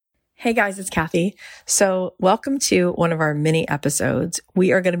Hey guys, it's Kathy. So welcome to one of our mini episodes.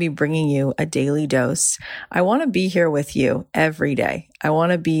 We are going to be bringing you a daily dose. I want to be here with you every day. I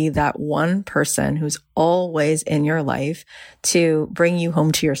want to be that one person who's always in your life to bring you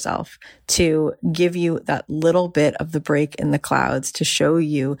home to yourself, to give you that little bit of the break in the clouds, to show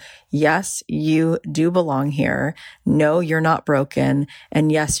you, yes, you do belong here. No, you're not broken.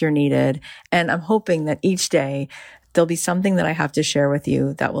 And yes, you're needed. And I'm hoping that each day there'll be something that I have to share with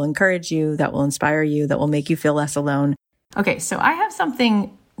you that will encourage you, that will inspire you, that will make you feel less alone. Okay, so I have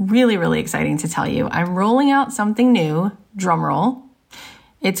something really, really exciting to tell you. I'm rolling out something new, drum roll.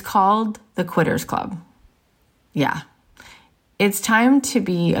 It's called the Quitters Club. Yeah, it's time to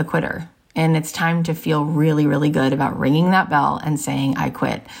be a quitter, and it's time to feel really, really good about ringing that bell and saying, I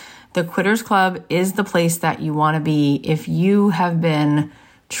quit. The Quitters Club is the place that you want to be if you have been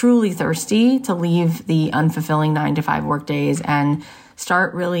truly thirsty to leave the unfulfilling 9-to-5 work days and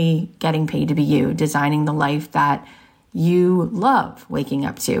start really getting paid to be you, designing the life that you love waking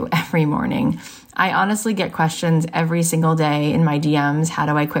up to every morning. I honestly get questions every single day in my DMs. How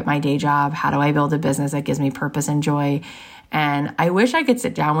do I quit my day job? How do I build a business that gives me purpose and joy? And I wish I could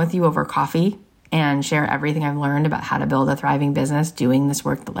sit down with you over coffee and share everything I've learned about how to build a thriving business doing this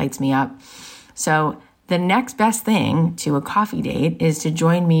work that lights me up. So the next best thing to a coffee date is to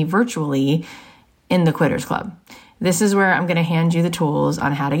join me virtually in the Quitters Club. This is where I'm going to hand you the tools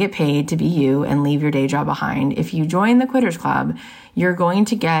on how to get paid to be you and leave your day job behind. If you join the Quitters Club, you're going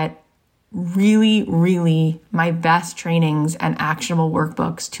to get really, really my best trainings and actionable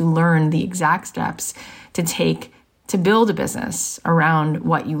workbooks to learn the exact steps to take to build a business around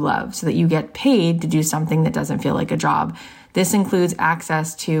what you love so that you get paid to do something that doesn't feel like a job. This includes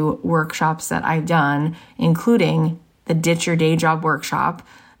access to workshops that I've done, including the Ditch Your Day Job workshop,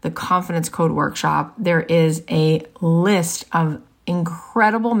 the Confidence Code workshop. There is a list of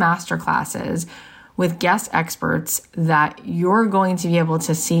incredible masterclasses with guest experts that you're going to be able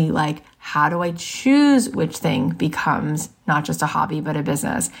to see, like, how do I choose which thing becomes not just a hobby, but a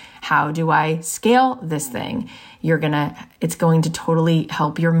business? How do I scale this thing? It's going to totally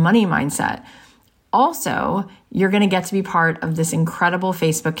help your money mindset. Also, you're going to get to be part of this incredible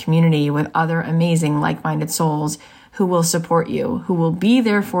Facebook community with other amazing like-minded souls who will support you, who will be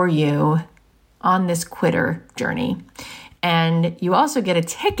there for you on this quitter journey. And you also get a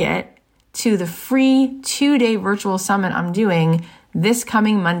ticket to the free 2-day virtual summit I'm doing this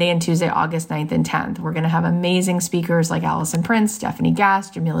coming Monday and Tuesday, August 9th and 10th. We're going to have amazing speakers like Allison Prince, Stephanie Gass,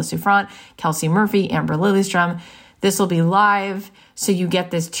 Jamila Souffrant, Kelsey Murphy, Amber Lillystrom. This will be live. So you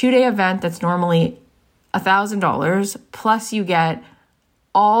get this 2-day event that's normally $1,000, plus you get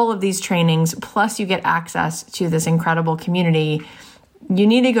all of these trainings, plus you get access to this incredible community. You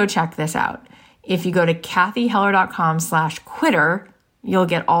need to go check this out. If you go to kathyheller.com/quitter, you'll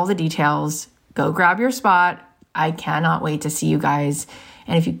get all the details. Go grab your spot. I cannot wait to see you guys.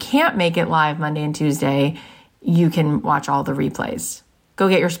 And if you can't make it live Monday and Tuesday, you can watch all the replays. Go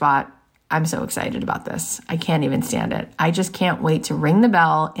get your spot. I'm so excited about this. I can't even stand it. I just can't wait to ring the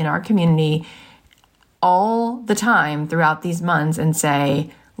bell in our community all the time throughout these months and say,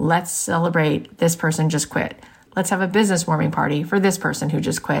 let's celebrate this person just quit. Let's have a business warming party for this person who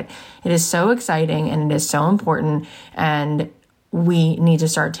just quit. It is so exciting and it is so important. And we need to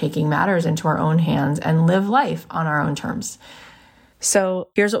start taking matters into our own hands and live life on our own terms. So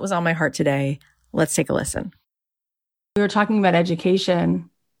here's what was on my heart today. Let's take a listen. We were talking about education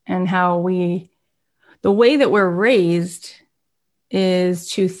and how the way that we're raised is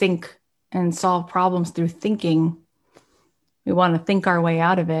to think and solve problems through thinking. We want to think our way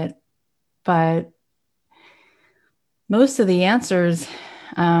out of it. But most of the answers,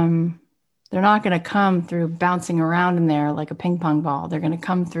 they're not going to come through bouncing around in there like a ping pong ball. They're going to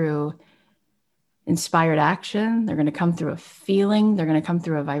come through inspired action. They're going to come through a feeling. They're going to come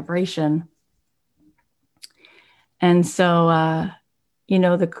through a vibration. And so,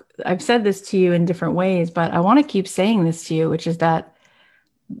 I've said this to you in different ways, but I want to keep saying this to you, which is that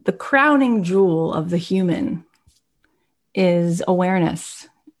the crowning jewel of the human is awareness,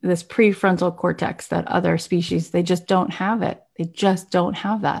 this prefrontal cortex that other species, they just don't have it. They just don't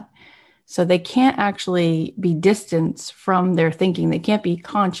have that. So they can't actually be distanced from their thinking. They can't be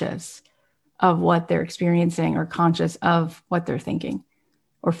conscious of what they're experiencing or conscious of what they're thinking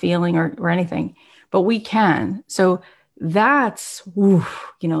or feeling or anything. But we can. So that's,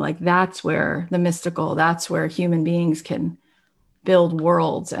 that's where the mystical, that's where human beings can build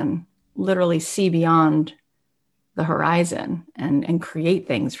worlds and literally see beyond the horizon and create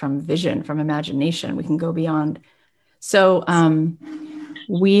things from vision, from imagination. We can go beyond. So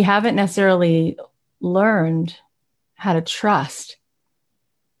we haven't necessarily learned how to trust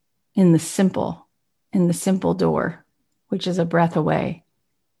in the simple door, which is a breath away,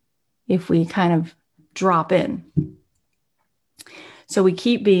 if we kind of drop in. So we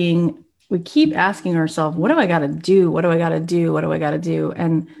keep asking ourselves, what do I got to do? What do I got to do? What do I got to do?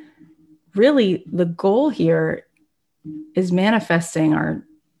 And really the goal here is manifesting our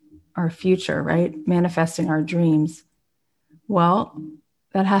future, right? Manifesting our dreams. Well,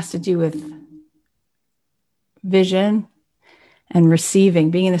 that has to do with vision and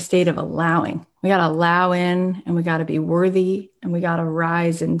receiving, being in a state of allowing. We got to allow in, and we got to be worthy, and we got to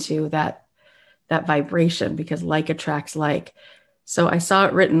rise into that vibration, because like attracts like. So I saw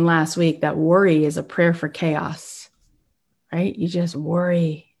it written last week that worry is a prayer for chaos, right? You just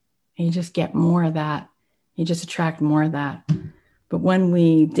worry and you just get more of that. You just attract more of that. But when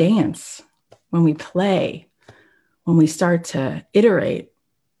we dance, when we play, when we start to iterate,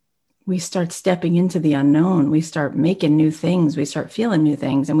 we start stepping into the unknown. We start making new things. We start feeling new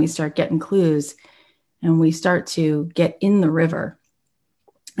things, and we start getting clues, and we start to get in the river.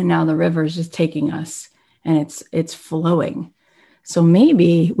 And now the river is just taking us, and it's flowing. So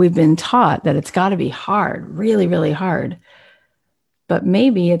maybe we've been taught that it's got to be hard, really, really hard. But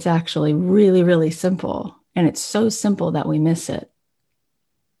maybe it's actually really, really simple. And it's so simple that we miss it.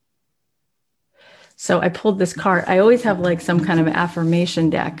 So I pulled this card. I always have like some kind of affirmation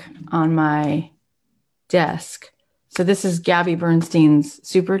deck on my desk. So this is Gabby Bernstein's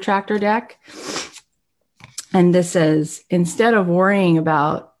Super Attractor deck. And this says, instead of worrying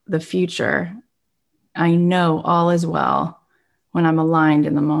about the future, I know all is well when I'm aligned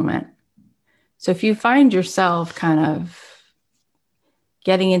in the moment. So if you find yourself kind of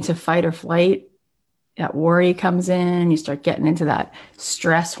getting into fight or flight, that worry comes in, you start getting into that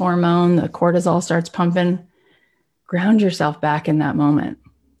stress hormone, the cortisol starts pumping, ground yourself back in that moment.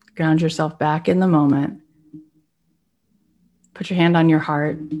 Ground yourself back in the moment. Put your hand on your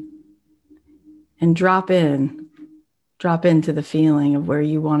heart and drop into the feeling of where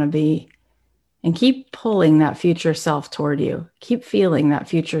you want to be. And keep pulling that future self toward you. Keep feeling that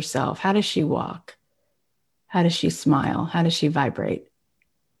future self. How does she walk? How does she smile? How does she vibrate?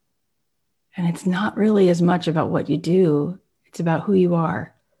 And it's not really as much about what you do. It's about who you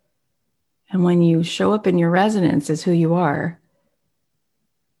are. And when you show up in your resonance as who you are,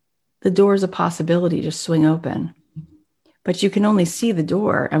 the doors of possibility just swing open. But you can only see the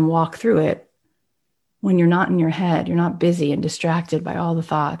door and walk through it when you're not in your head. You're not busy and distracted by all the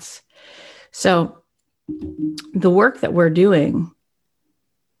thoughts. So the work that we're doing,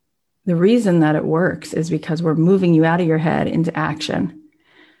 the reason that it works is because we're moving you out of your head into action.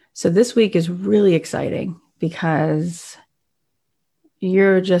 So this week is really exciting because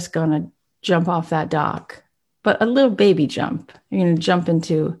you're just going to jump off that dock, but a little baby jump. You're going to jump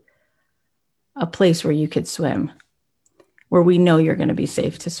into a place where you could swim, where we know you're going to be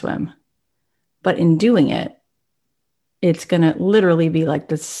safe to swim. But in doing it, it's going to literally be like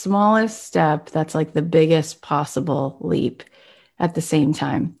the smallest step that's like the biggest possible leap at the same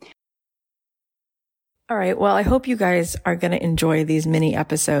time. All right. Well, I hope you guys are going to enjoy these mini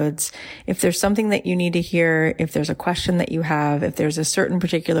episodes. If there's something that you need to hear, if there's a question that you have, if there's a certain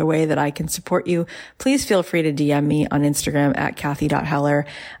particular way that I can support you, please feel free to DM me on Instagram at Kathy.Heller.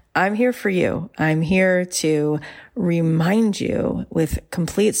 I'm here for you. I'm here to remind you with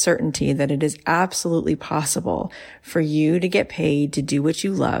complete certainty that it is absolutely possible for you to get paid to do what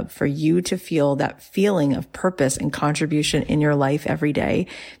you love, for you to feel that feeling of purpose and contribution in your life every day,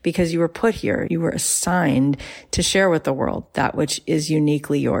 because you were put here. You were assigned to share with the world that which is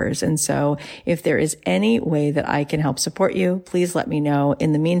uniquely yours. And so if there is any way that I can help support you, please let me know.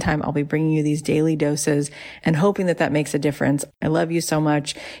 In the meantime, I'll be bringing you these daily doses and hoping that that makes a difference. I love you so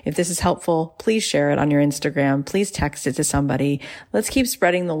much. If this is helpful, please share it on your Instagram. Please text it to somebody. Let's keep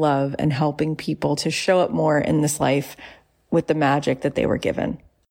spreading the love and helping people to show up more in this life with the magic that they were given.